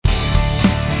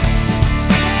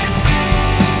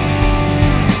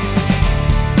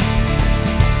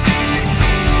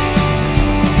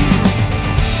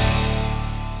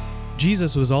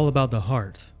Jesus was all about the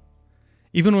heart.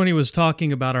 Even when he was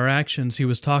talking about our actions, he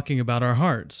was talking about our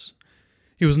hearts.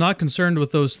 He was not concerned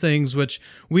with those things which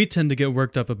we tend to get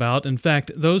worked up about. In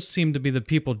fact, those seemed to be the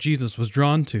people Jesus was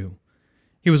drawn to.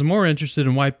 He was more interested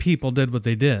in why people did what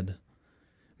they did.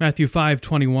 Matthew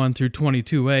 5:21 through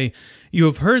 22a, "You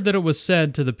have heard that it was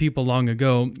said to the people long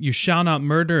ago, 'You shall not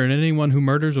murder, and anyone who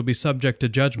murders will be subject to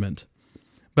judgment.'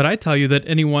 But I tell you that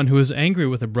anyone who is angry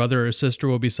with a brother or sister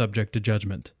will be subject to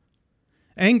judgment."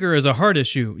 Anger is a heart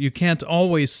issue. You can't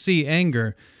always see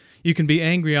anger. You can be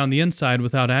angry on the inside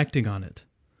without acting on it.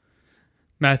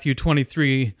 Matthew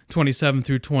 23:27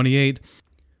 through 28,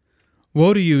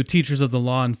 "Woe to you, teachers of the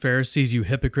law and Pharisees, you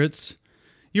hypocrites!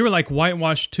 You are like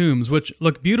whitewashed tombs, which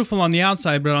look beautiful on the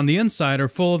outside, but on the inside are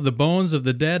full of the bones of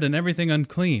the dead and everything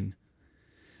unclean.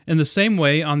 In the same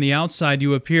way, on the outside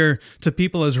you appear to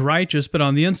people as righteous, but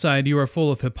on the inside you are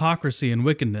full of hypocrisy and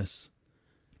wickedness."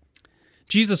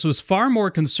 Jesus was far more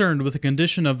concerned with the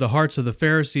condition of the hearts of the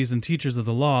Pharisees and teachers of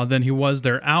the law than he was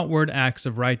their outward acts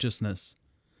of righteousness.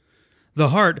 The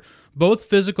heart, both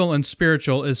physical and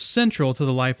spiritual, is central to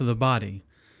the life of the body.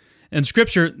 In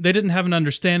Scripture, they didn't have an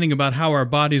understanding about how our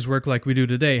bodies work like we do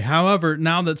today. However,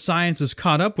 now that science is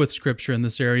caught up with Scripture in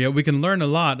this area, we can learn a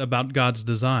lot about God's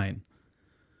design.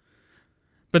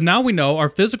 But now we know our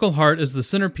physical heart is the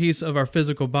centerpiece of our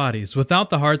physical bodies. Without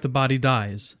the heart, the body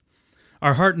dies.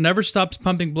 Our heart never stops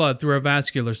pumping blood through our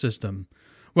vascular system.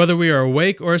 Whether we are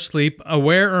awake or asleep,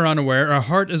 aware or unaware, our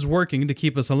heart is working to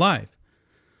keep us alive.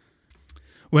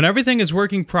 When everything is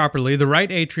working properly, the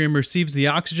right atrium receives the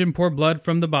oxygen-poor blood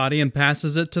from the body and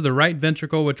passes it to the right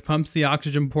ventricle, which pumps the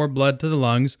oxygen-poor blood to the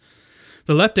lungs.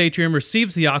 The left atrium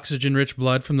receives the oxygen-rich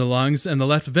blood from the lungs, and the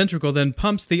left ventricle then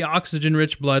pumps the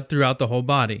oxygen-rich blood throughout the whole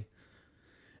body.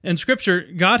 In Scripture,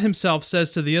 God himself says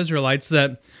to the Israelites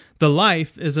that the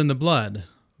life is in the blood.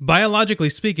 Biologically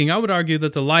speaking, I would argue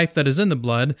that the life that is in the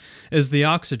blood is the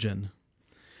oxygen.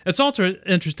 It's also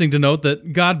interesting to note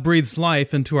that God breathes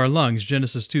life into our lungs,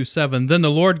 Genesis 2:7. "Then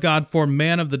the Lord God formed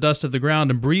man of the dust of the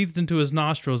ground and breathed into his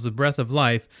nostrils the breath of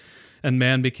life, and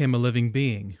man became a living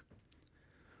being."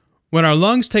 When our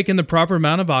lungs take in the proper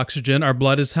amount of oxygen, our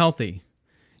blood is healthy.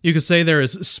 You could say there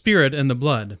is spirit in the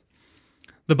blood.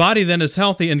 The body then is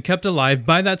healthy and kept alive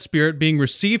by that spirit being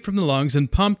received from the lungs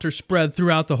and pumped or spread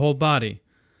throughout the whole body.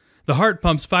 The heart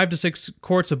pumps 5 to 6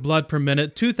 quarts of blood per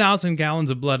minute, 2,000 gallons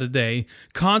of blood a day,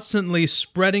 constantly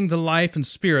spreading the life and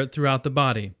spirit throughout the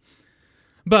body.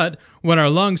 But when our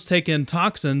lungs take in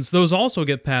toxins, those also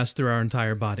get passed through our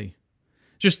entire body.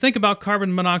 Just think about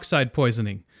carbon monoxide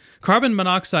poisoning. Carbon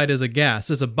monoxide is a gas.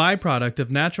 It's a byproduct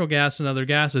of natural gas and other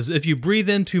gases. If you breathe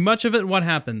in too much of it, what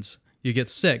happens? You get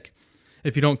sick.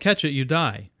 If you don't catch it, you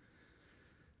die.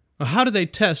 Well, how do they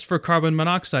test for carbon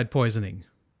monoxide poisoning?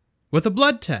 With a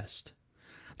blood test.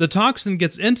 The toxin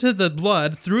gets into the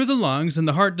blood through the lungs, and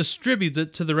the heart distributes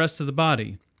it to the rest of the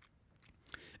body.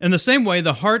 In the same way,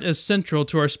 the heart is central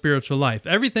to our spiritual life.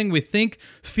 Everything we think,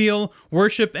 feel,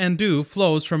 worship, and do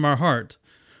flows from our heart.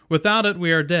 Without it,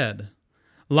 we are dead.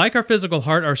 Like our physical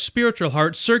heart, our spiritual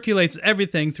heart circulates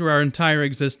everything through our entire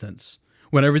existence.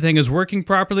 When everything is working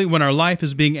properly, when our life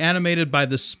is being animated by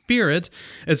the Spirit,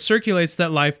 it circulates that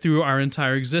life through our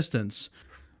entire existence.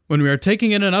 When we are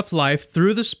taking in enough life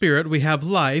through the Spirit, we have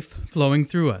life flowing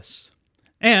through us.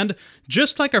 And,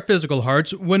 just like our physical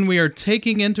hearts, when we are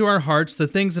taking into our hearts the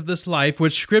things of this life,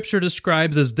 which Scripture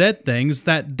describes as dead things,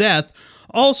 that death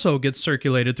also gets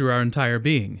circulated through our entire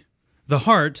being. The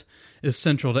heart is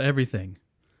central to everything.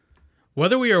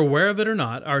 Whether we are aware of it or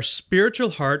not, our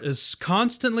spiritual heart is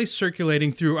constantly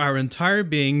circulating through our entire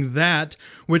being that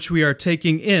which we are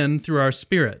taking in through our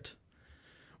spirit.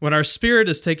 When our spirit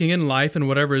is taking in life and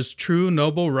whatever is true,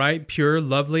 noble, right, pure,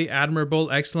 lovely, admirable,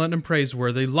 excellent, and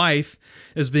praiseworthy, life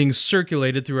is being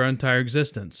circulated through our entire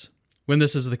existence. When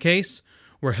this is the case,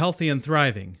 we're healthy and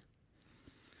thriving.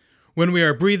 When we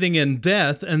are breathing in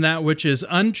death and that which is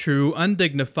untrue,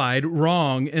 undignified,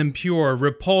 wrong, impure,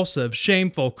 repulsive,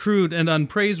 shameful, crude, and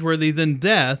unpraiseworthy, then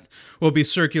death will be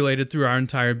circulated through our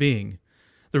entire being.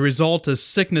 The result is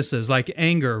sicknesses like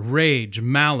anger, rage,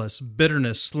 malice,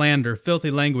 bitterness, slander,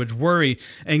 filthy language, worry,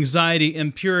 anxiety,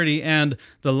 impurity, and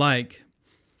the like.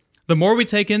 The more we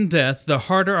take in death, the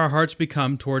harder our hearts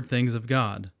become toward things of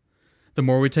God. The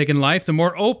more we take in life, the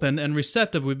more open and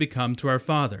receptive we become to our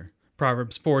Father.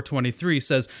 Proverbs 4:23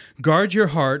 says, "Guard your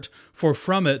heart, for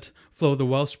from it flow the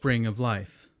wellspring of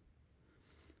life."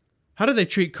 How do they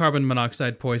treat carbon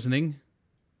monoxide poisoning?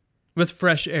 With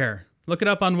fresh air. Look it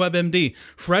up on WebMD.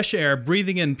 Fresh air,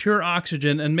 breathing in pure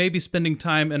oxygen, and maybe spending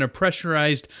time in a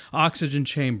pressurized oxygen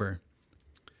chamber.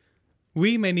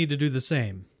 We may need to do the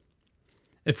same.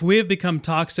 If we have become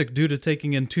toxic due to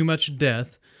taking in too much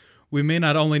death, we may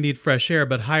not only need fresh air,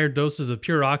 but higher doses of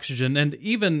pure oxygen and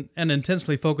even an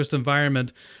intensely focused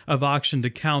environment of oxygen to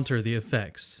counter the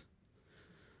effects.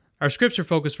 Our scripture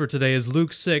focus for today is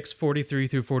Luke 6:43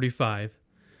 through 45.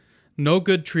 No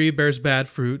good tree bears bad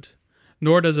fruit,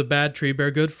 nor does a bad tree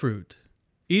bear good fruit.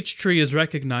 Each tree is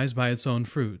recognized by its own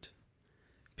fruit.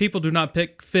 People do not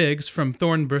pick figs from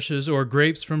thorn bushes or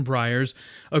grapes from briars.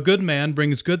 A good man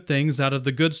brings good things out of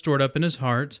the good stored up in his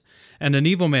heart, and an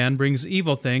evil man brings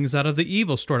evil things out of the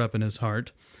evil stored up in his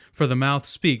heart, for the mouth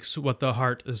speaks what the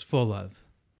heart is full of.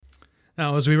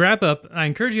 Now, as we wrap up, I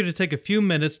encourage you to take a few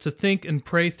minutes to think and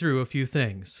pray through a few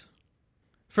things.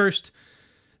 First,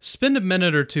 spend a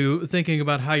minute or two thinking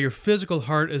about how your physical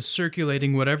heart is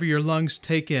circulating whatever your lungs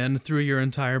take in through your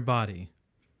entire body.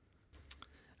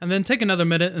 And then take another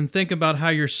minute and think about how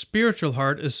your spiritual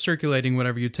heart is circulating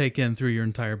whatever you take in through your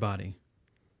entire body.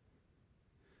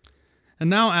 And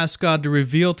now ask God to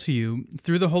reveal to you,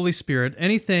 through the Holy Spirit,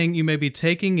 anything you may be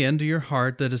taking into your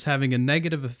heart that is having a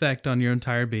negative effect on your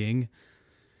entire being.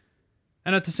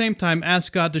 And at the same time,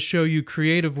 ask God to show you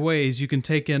creative ways you can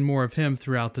take in more of Him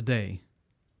throughout the day.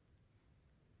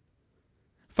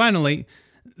 Finally,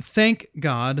 thank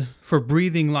God for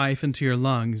breathing life into your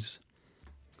lungs,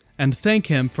 and thank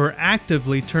Him for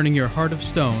actively turning your heart of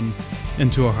stone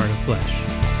into a heart of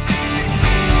flesh.